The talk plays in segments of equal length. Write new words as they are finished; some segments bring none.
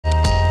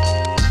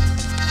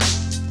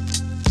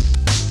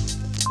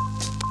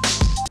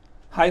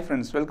Hi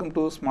friends, welcome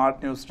to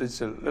Smart News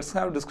Digital. Let's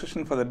have a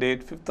discussion for the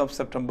date 5th of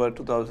September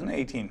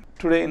 2018.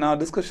 Today in our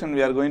discussion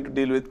we are going to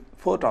deal with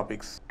 4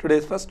 topics.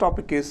 Today's first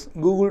topic is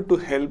Google to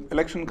help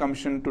Election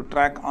Commission to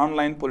track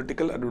online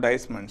political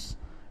advertisements.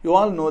 You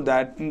all know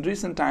that in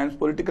recent times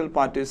political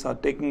parties are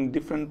taking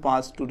different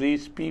paths to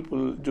reach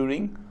people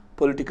during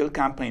political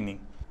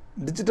campaigning.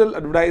 Digital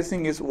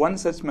advertising is one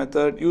such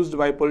method used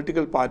by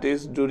political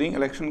parties during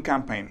election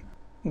campaign.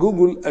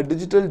 Google, a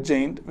digital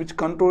giant which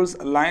controls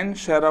a lion's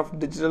share of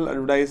digital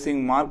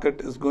advertising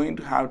market, is going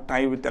to have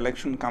tie with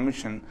Election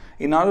Commission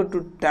in order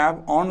to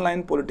tap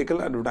online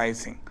political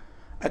advertising.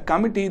 A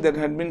committee that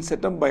had been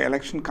set up by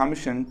Election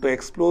Commission to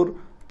explore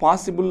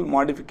possible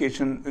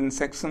modification in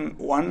Section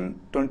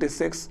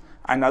 126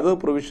 and other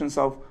provisions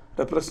of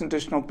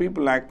Representation of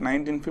People Act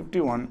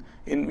 1951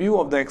 in view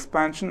of the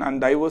expansion and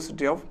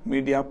diversity of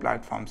media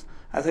platforms.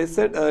 As I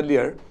said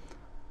earlier,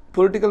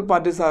 political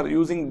parties are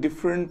using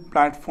different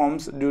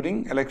platforms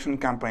during election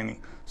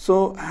campaigning.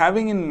 So,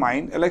 having in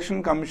mind,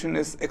 Election Commission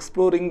is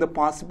exploring the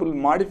possible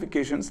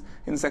modifications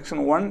in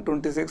Section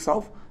 126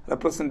 of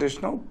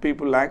Representation of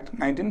People Act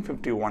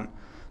 1951.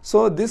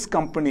 So, this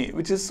company,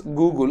 which is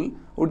Google,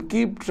 would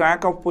keep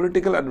track of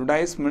political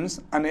advertisements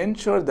and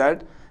ensure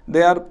that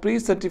they are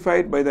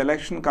pre-certified by the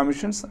Election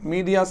Commission's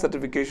media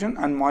certification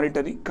and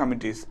monitoring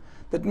committees.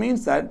 That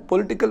means that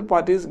political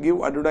parties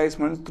give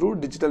advertisements through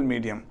digital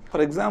medium.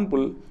 For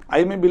example,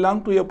 I may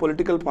belong to a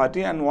political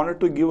party and wanted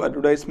to give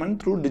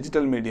advertisement through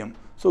digital medium.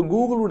 So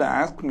Google would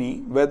ask me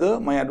whether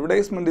my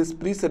advertisement is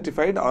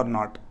pre-certified or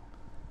not.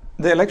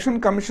 The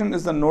Election Commission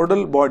is the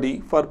nodal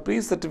body for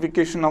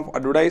pre-certification of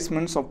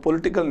advertisements of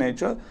political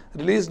nature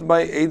released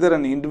by either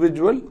an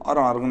individual or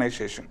an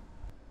organization.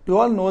 You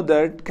all know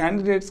that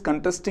candidates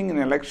contesting in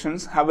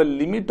elections have a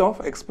limit of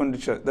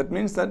expenditure. That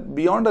means that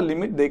beyond a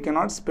limit they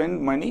cannot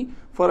spend money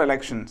for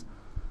elections.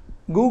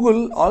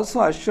 Google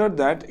also assured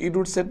that it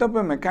would set up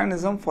a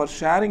mechanism for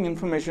sharing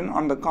information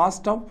on the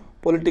cost of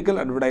political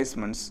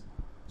advertisements.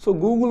 So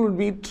Google would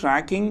be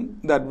tracking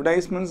the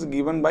advertisements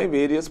given by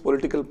various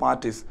political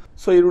parties.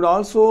 So it would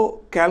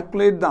also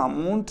calculate the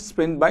amount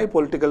spent by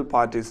political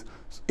parties.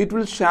 It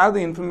will share the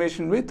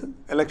information with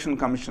Election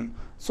Commission.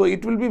 So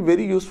it will be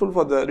very useful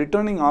for the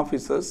returning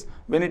officers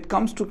when it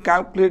comes to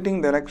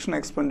calculating the election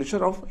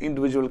expenditure of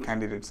individual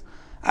candidates.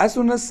 As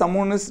soon as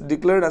someone is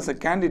declared as a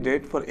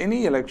candidate for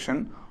any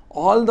election,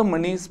 all the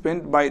money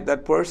spent by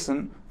that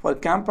person for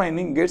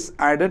campaigning gets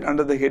added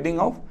under the heading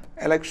of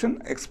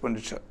election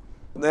expenditure.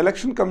 The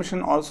Election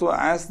Commission also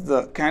asks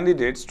the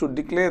candidates to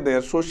declare their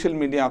social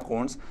media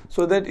accounts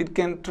so that it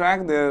can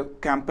track their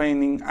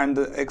campaigning and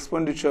the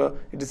expenditure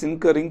it is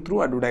incurring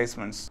through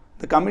advertisements.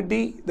 The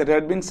committee that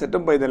had been set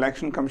up by the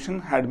Election Commission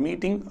had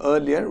meeting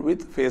earlier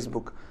with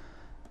Facebook.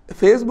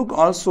 Facebook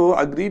also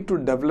agreed to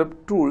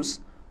develop tools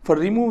for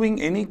removing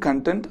any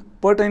content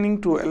pertaining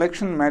to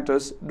election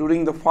matters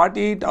during the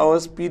 48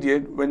 hours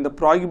period when the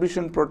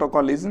prohibition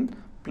protocol is in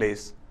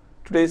place.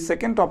 Today's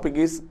second topic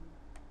is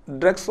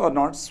drugs are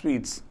not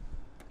sweets.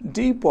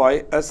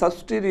 Depoy, a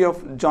subsidiary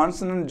of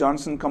Johnson &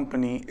 Johnson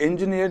company,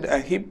 engineered a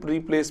hip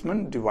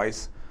replacement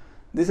device.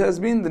 This has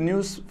been the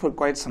news for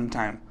quite some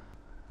time.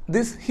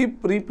 This hip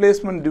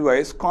replacement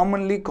device,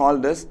 commonly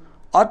called as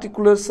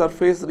articular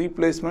surface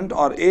replacement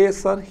or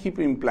ASR hip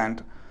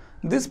implant.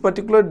 This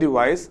particular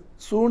device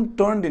soon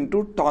turned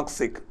into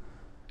toxic.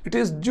 It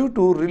is due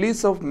to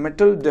release of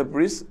metal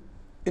debris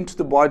into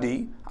the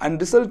body and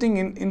resulting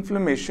in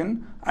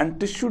inflammation and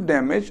tissue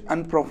damage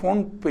and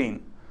profound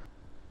pain.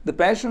 The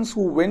patients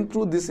who went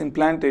through this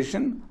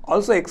implantation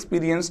also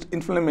experienced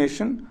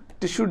inflammation,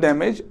 tissue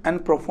damage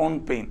and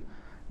profound pain.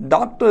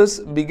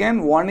 Doctors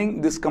began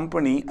warning this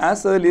company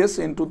as early as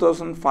in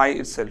 2005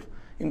 itself.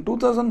 In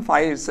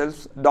 2005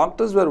 itself,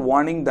 doctors were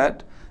warning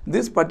that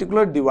this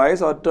particular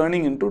device are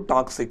turning into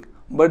toxic,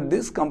 but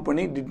this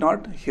company did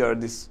not hear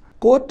this.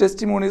 Court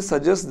testimony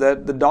suggests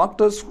that the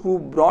doctors who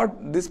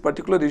brought this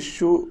particular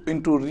issue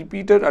into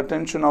repeated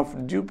attention of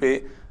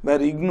DUPE were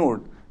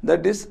ignored.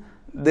 That is,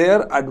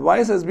 their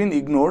advice has been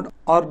ignored,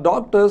 or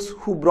doctors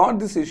who brought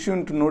this issue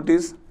into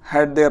notice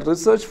had their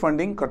research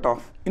funding cut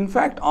off. In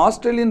fact,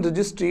 Australian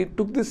registry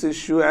took this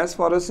issue as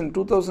far as in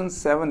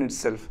 2007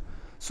 itself.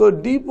 So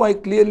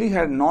Depoy clearly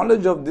had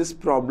knowledge of this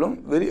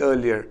problem very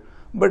earlier,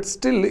 but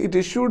still it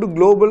issued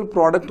global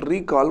product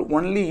recall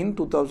only in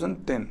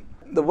 2010.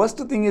 The worst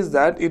thing is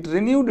that it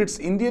renewed its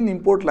Indian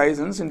import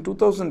license in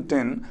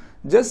 2010,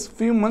 just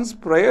few months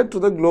prior to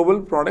the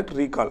global product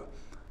recall.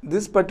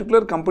 This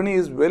particular company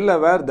is well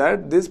aware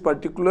that this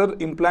particular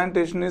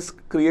implantation is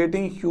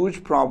creating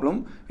huge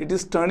problem. It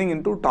is turning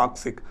into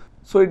toxic.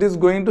 So it is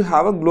going to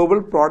have a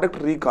global product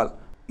recall.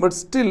 But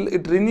still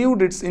it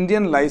renewed its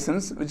Indian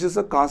license, which is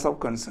a cause of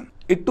concern.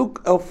 It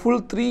took a full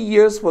 3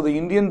 years for the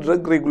Indian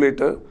drug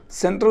regulator,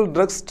 Central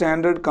Drug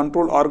Standard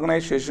Control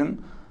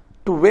Organization,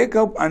 to wake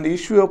up and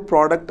issue a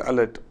product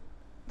alert.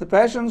 The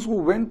patients who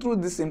went through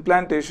this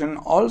implantation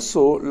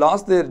also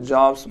lost their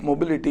jobs,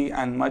 mobility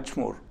and much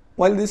more.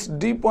 While this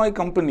DPOI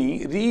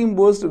company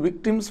reimbursed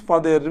victims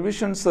for their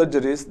revision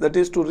surgeries, that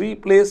is to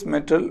replace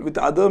metal with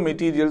other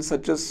materials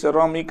such as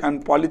ceramic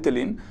and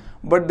polyethylene,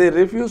 but they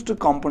refused to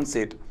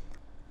compensate.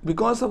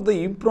 Because of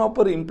the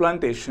improper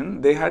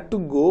implantation, they had to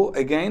go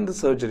again the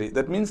surgery.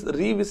 That means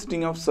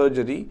revisiting of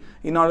surgery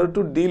in order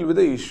to deal with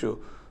the issue.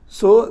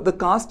 So the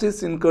cost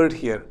is incurred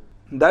here.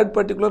 That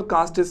particular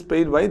cost is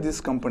paid by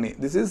this company.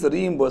 This is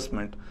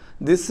reimbursement.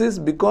 This is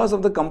because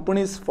of the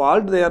company's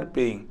fault they are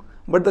paying.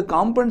 But the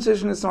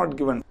compensation is not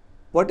given.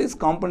 What is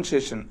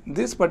compensation?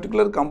 This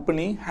particular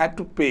company had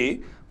to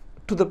pay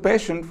to the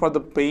patient for the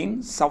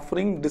pain,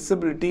 suffering,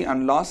 disability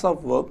and loss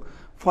of work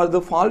for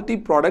the faulty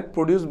product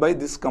produced by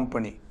this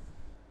company.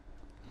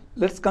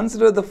 Let's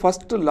consider the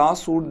first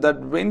lawsuit that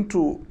went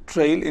to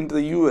trial into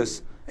the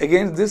US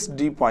against this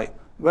DPOI,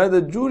 where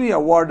the jury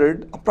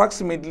awarded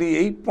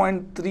approximately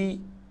 $8.3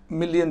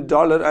 million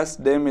as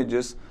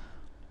damages.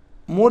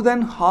 More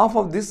than half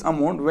of this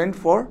amount went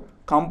for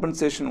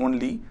compensation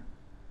only,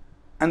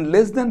 and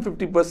less than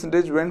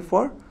 50% went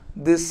for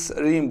this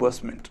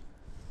reimbursement.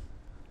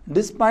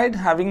 Despite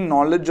having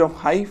knowledge of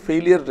high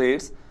failure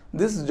rates,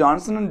 this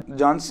Johnson &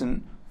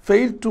 Johnson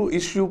failed to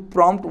issue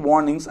prompt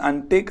warnings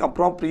and take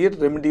appropriate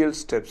remedial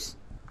steps.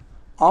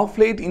 Of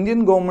late,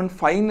 Indian government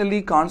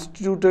finally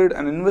constituted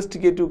an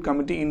investigative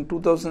committee in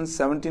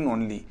 2017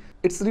 only.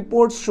 Its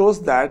report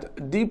shows that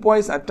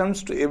DPOI's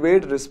attempts to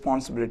evade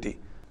responsibility.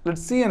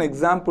 Let's see an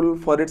example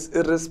for its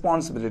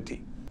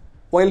irresponsibility.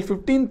 While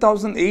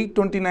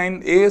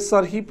 15,829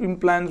 ASR hip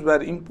implants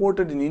were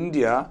imported in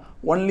India,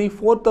 only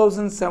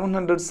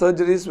 4,700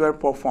 surgeries were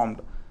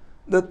performed.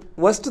 The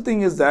worst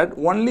thing is that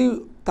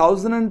only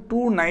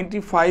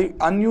 1,295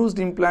 unused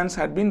implants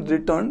had been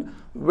returned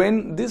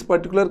when this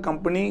particular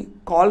company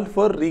called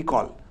for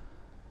recall.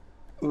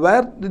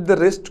 Where did the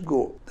rest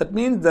go? That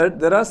means that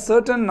there are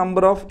certain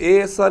number of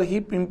ASR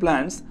hip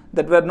implants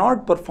that were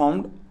not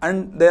performed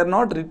and they are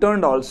not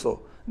returned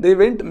also. They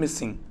went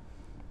missing.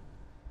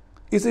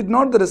 Is it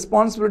not the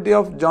responsibility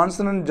of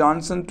Johnson &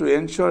 Johnson to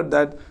ensure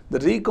that the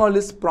recall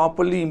is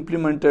properly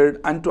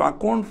implemented and to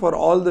account for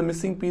all the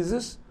missing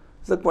pieces?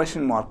 It's a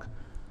question mark.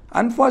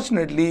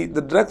 Unfortunately,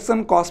 the Drugs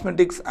and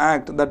Cosmetics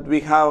Act that we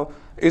have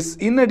is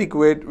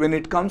inadequate when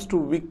it comes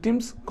to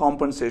victims'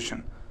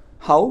 compensation.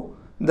 How?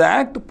 The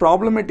Act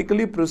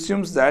problematically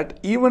presumes that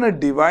even a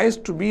device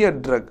to be a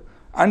drug,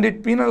 and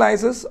it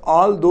penalizes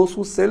all those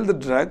who sell the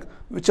drug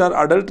which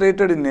are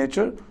adulterated in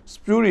nature,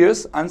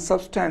 spurious and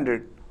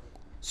substandard.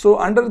 So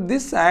under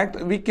this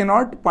act, we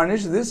cannot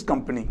punish this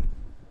company.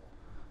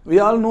 We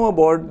all know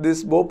about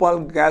this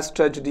Bhopal gas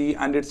tragedy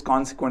and its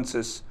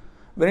consequences.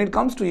 When it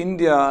comes to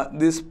India,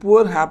 these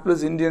poor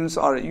hapless Indians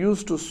are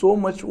used to so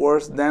much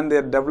worse than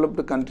their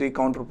developed country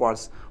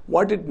counterparts.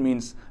 What it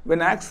means,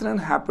 when accident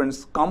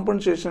happens,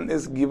 compensation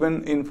is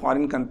given in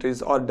foreign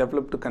countries or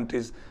developed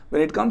countries.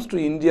 When it comes to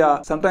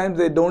India, sometimes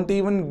they don't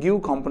even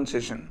give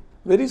compensation.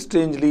 Very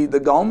strangely, the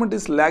government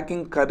is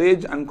lacking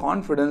courage and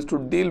confidence to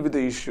deal with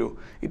the issue.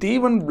 It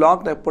even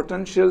blocked a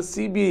potential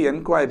CBI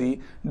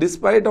inquiry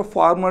despite a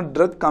former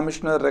drug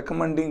commissioner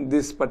recommending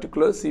this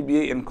particular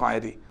CBI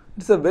inquiry.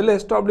 It's a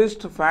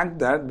well-established fact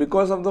that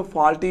because of the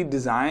faulty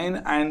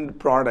design and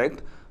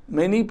product,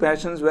 many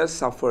patients were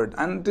suffered,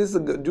 and it is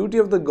the duty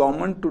of the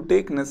government to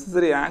take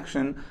necessary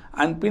action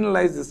and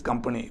penalize this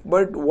company.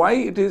 But why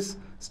it is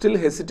still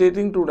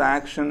hesitating to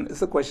action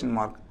is a question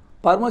mark.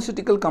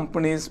 Pharmaceutical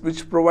companies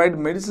which provide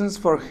medicines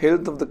for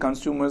health of the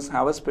consumers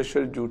have a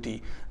special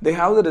duty. They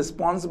have the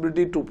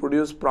responsibility to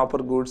produce proper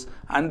goods,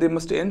 and they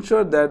must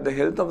ensure that the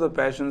health of the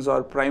patients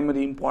are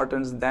primary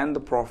importance than the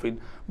profit.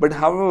 But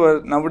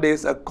however,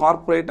 nowadays a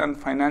corporate and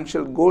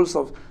financial goals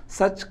of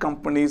such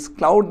companies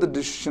cloud the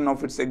decision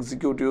of its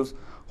executives,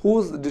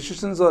 whose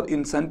decisions are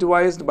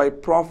incentivized by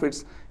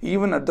profits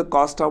even at the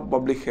cost of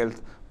public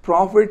health.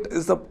 Profit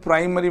is the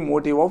primary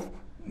motive of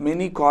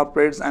many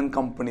corporates and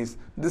companies.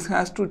 This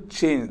has to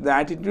change. The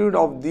attitude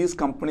of these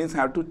companies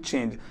have to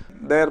change.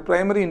 Their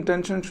primary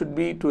intention should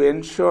be to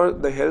ensure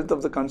the health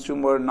of the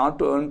consumer, not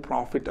to earn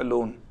profit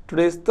alone.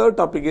 Today's third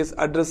topic is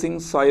addressing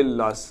soil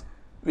loss.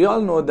 We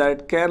all know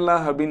that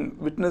Kerala have been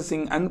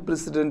witnessing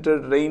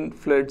unprecedented rain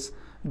floods,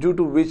 due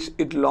to which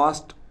it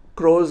lost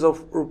crores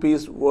of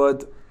rupees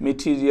worth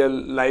material,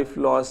 life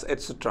loss,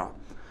 etc.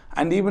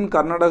 And even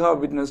Karnataka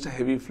witnessed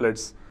heavy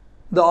floods.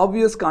 The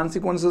obvious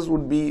consequences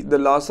would be the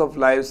loss of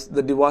lives,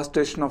 the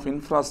devastation of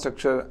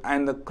infrastructure,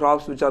 and the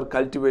crops which are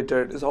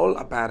cultivated is all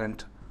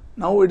apparent.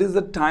 Now it is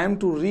the time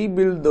to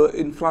rebuild the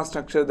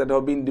infrastructure that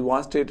have been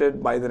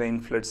devastated by the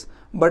rain floods.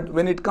 But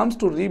when it comes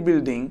to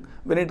rebuilding,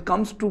 when it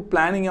comes to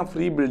planning of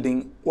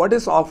rebuilding, what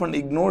is often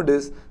ignored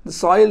is the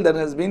soil that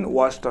has been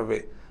washed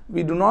away.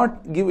 We do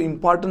not give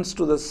importance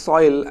to the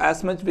soil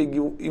as much we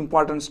give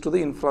importance to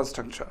the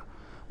infrastructure.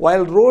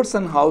 While roads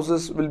and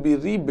houses will be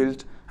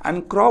rebuilt,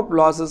 and crop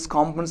losses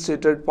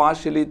compensated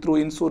partially through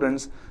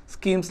insurance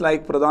schemes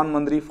like Pradhan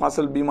Mantri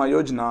Fasal Bima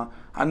Yojana,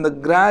 and the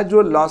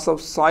gradual loss of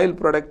soil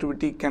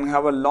productivity can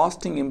have a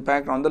lasting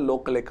impact on the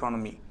local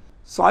economy.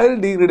 Soil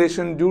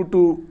degradation due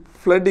to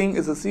flooding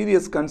is a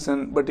serious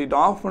concern, but it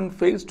often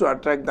fails to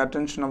attract the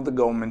attention of the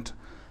government.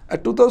 A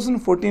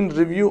 2014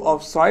 review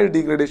of soil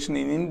degradation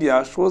in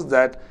India shows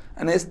that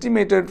an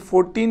estimated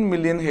 14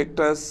 million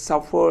hectares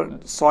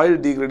suffered soil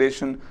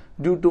degradation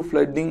due to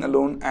flooding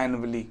alone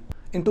annually.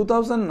 In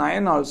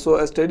 2009 also,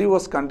 a study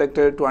was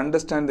conducted to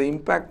understand the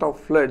impact of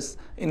floods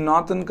in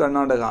northern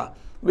Karnataka,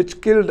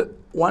 which killed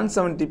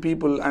 170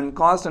 people and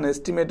caused an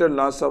estimated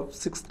loss of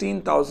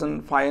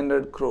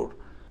 16,500 crore.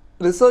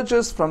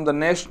 Researchers from the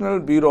National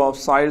Bureau of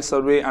Soil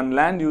Survey and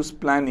Land Use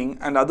Planning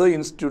and other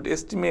institutes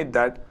estimate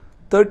that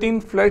 13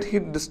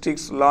 flood-hit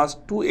districts lost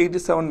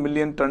 287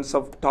 million tons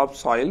of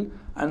topsoil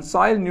and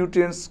soil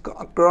nutrients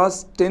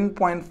across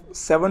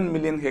 10.7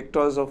 million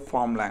hectares of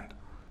farmland.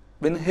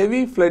 When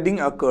heavy flooding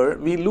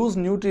occurs, we lose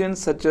nutrients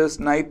such as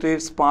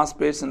nitrates,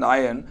 phosphates and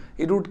iron.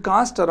 It would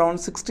cost around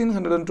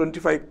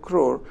 1625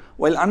 crore,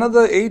 while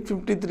another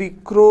 853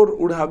 crore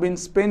would have been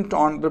spent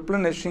on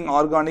replenishing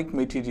organic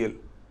material.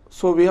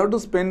 So we have to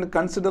spend a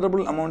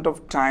considerable amount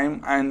of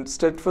time and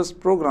steadfast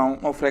program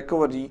of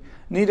recovery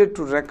needed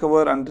to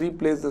recover and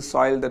replace the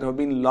soil that have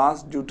been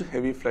lost due to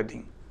heavy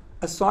flooding.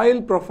 A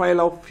soil profile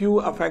of few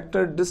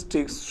affected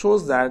districts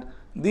shows that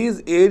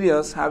these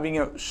areas having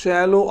a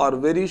shallow or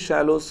very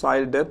shallow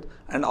soil depth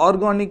and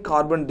organic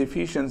carbon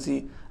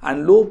deficiency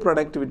and low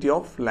productivity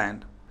of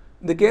land.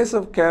 In the case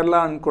of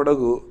Kerala and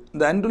Kodagu,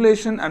 the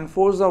undulation and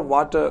force of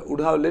water would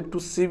have led to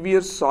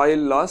severe soil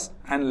loss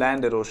and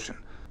land erosion.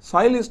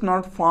 Soil is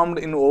not formed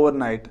in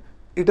overnight.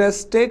 It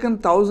has taken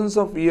thousands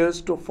of years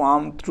to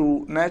form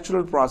through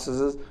natural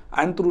processes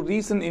and through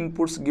recent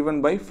inputs given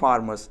by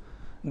farmers.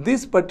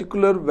 This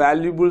particular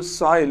valuable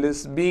soil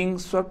is being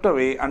swept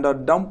away and are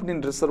dumped in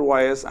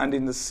reservoirs and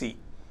in the sea.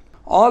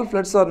 All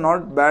floods are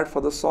not bad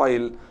for the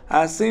soil,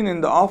 as seen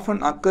in the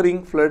often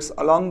occurring floods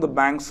along the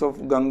banks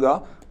of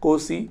Ganga,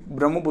 Kosi,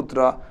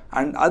 Brahmaputra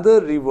and other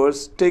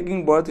rivers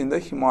taking birth in the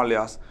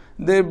Himalayas.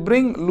 They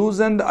bring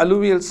loosened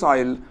alluvial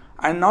soil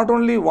and not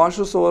only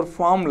washes over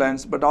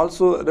farmlands but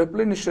also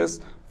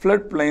replenishes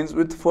floodplains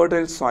with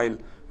fertile soil.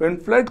 When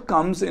flood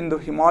comes in the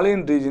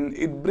Himalayan region,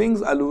 it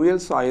brings alluvial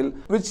soil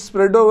which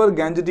spread over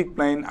Gangetic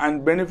plain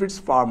and benefits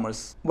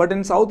farmers. But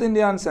in South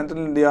India and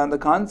Central India, the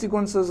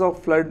consequences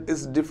of flood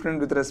is different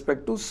with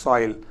respect to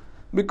soil.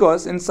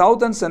 Because in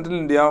South and Central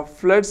India,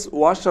 floods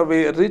wash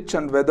away rich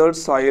and weathered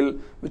soil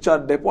which are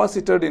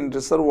deposited in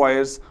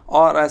reservoirs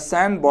or as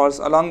sandbars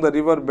along the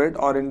riverbed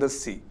or in the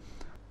sea.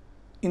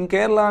 In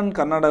Kerala and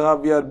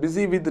Karnataka, we are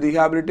busy with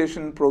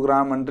rehabilitation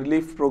program and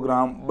relief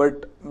program,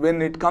 but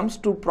when it comes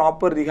to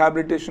proper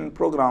rehabilitation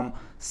program,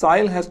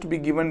 soil has to be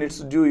given its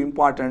due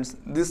importance.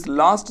 This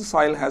lost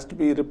soil has to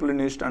be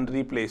replenished and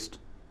replaced.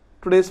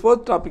 Today's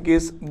fourth topic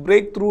is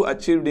breakthrough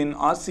achieved in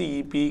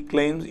RCEP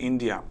claims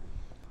India.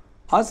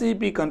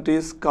 RCEP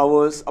countries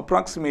covers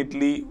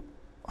approximately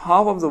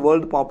half of the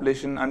world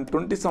population and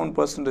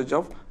 27%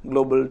 of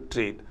global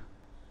trade.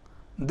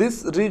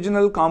 This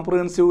regional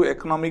comprehensive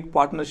economic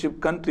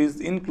partnership countries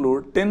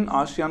include 10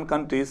 ASEAN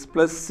countries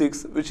plus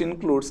 6, which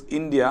includes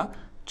India,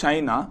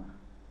 China,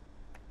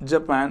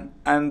 Japan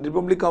and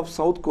Republic of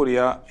South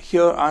Korea,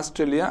 here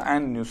Australia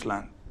and New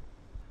Zealand.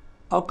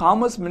 Our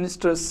Commerce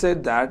Minister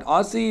said that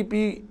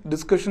RCEP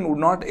discussion would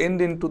not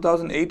end in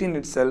 2018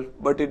 itself,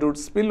 but it would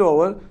spill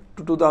over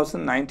to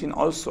 2019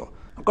 also.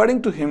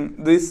 According to him,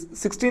 this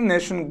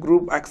 16-nation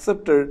group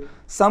accepted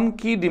some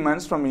key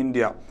demands from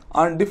India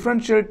on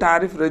differential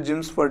tariff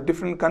regimes for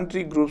different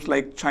country groups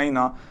like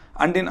China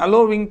and in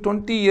allowing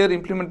 20-year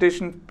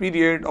implementation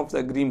period of the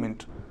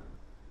agreement.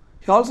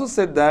 He also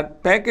said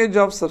that package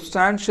of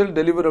substantial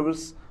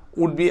deliverables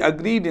would be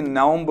agreed in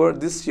November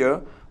this year,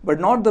 but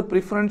not the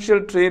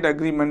preferential trade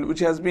agreement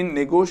which has been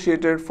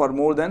negotiated for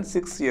more than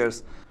 6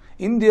 years.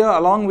 India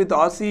along with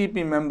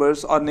RCEP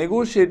members are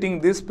negotiating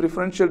this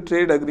preferential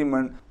trade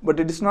agreement, but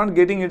it is not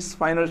getting its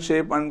final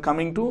shape and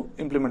coming to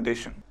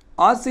implementation.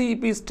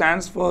 RCEP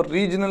stands for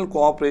Regional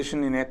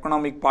Cooperation in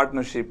Economic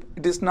Partnership.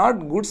 It is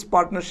not goods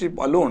partnership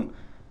alone.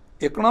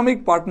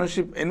 Economic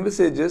partnership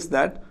envisages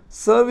that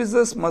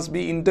services must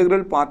be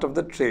integral part of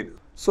the trade.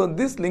 So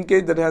this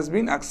linkage that has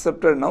been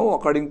accepted now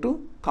according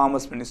to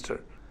Commerce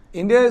Minister.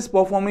 India is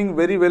performing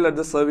very well at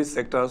the service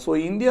sector. So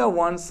India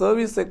wants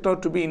service sector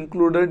to be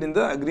included in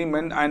the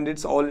agreement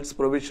and all its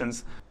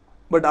provisions.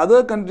 But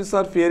other countries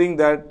are fearing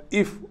that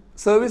if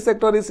service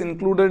sector is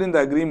included in the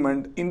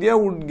agreement, India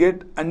would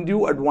get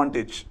undue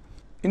advantage.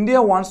 India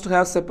wants to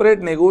have separate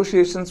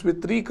negotiations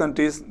with 3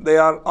 countries. They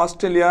are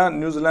Australia,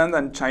 New Zealand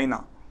and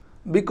China.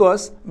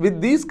 Because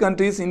with these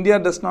countries, India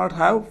does not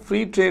have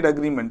free trade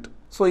agreement.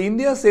 So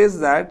India says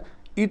that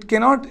it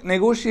cannot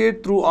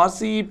negotiate through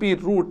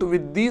RCEP route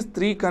with these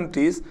 3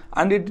 countries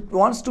and it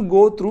wants to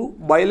go through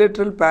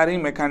bilateral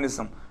pairing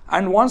mechanism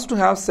and wants to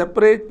have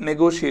separate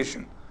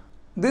negotiation.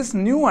 This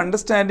new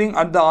understanding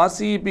at the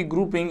RCEP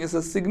grouping is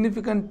a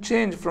significant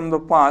change from the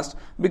past,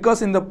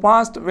 because in the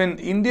past when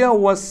India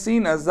was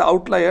seen as the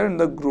outlier in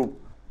the group,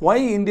 Why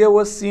India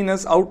was seen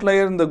as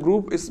outlier in the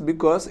group is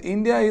because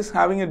India is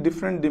having a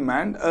different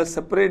demand, a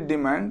separate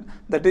demand,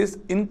 that is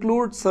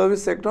include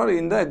service sector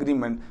in the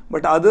agreement.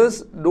 But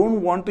others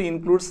don't want to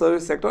include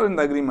service sector in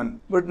the agreement.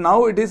 But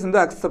now it is in the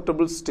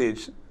acceptable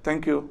stage.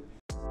 Thank you.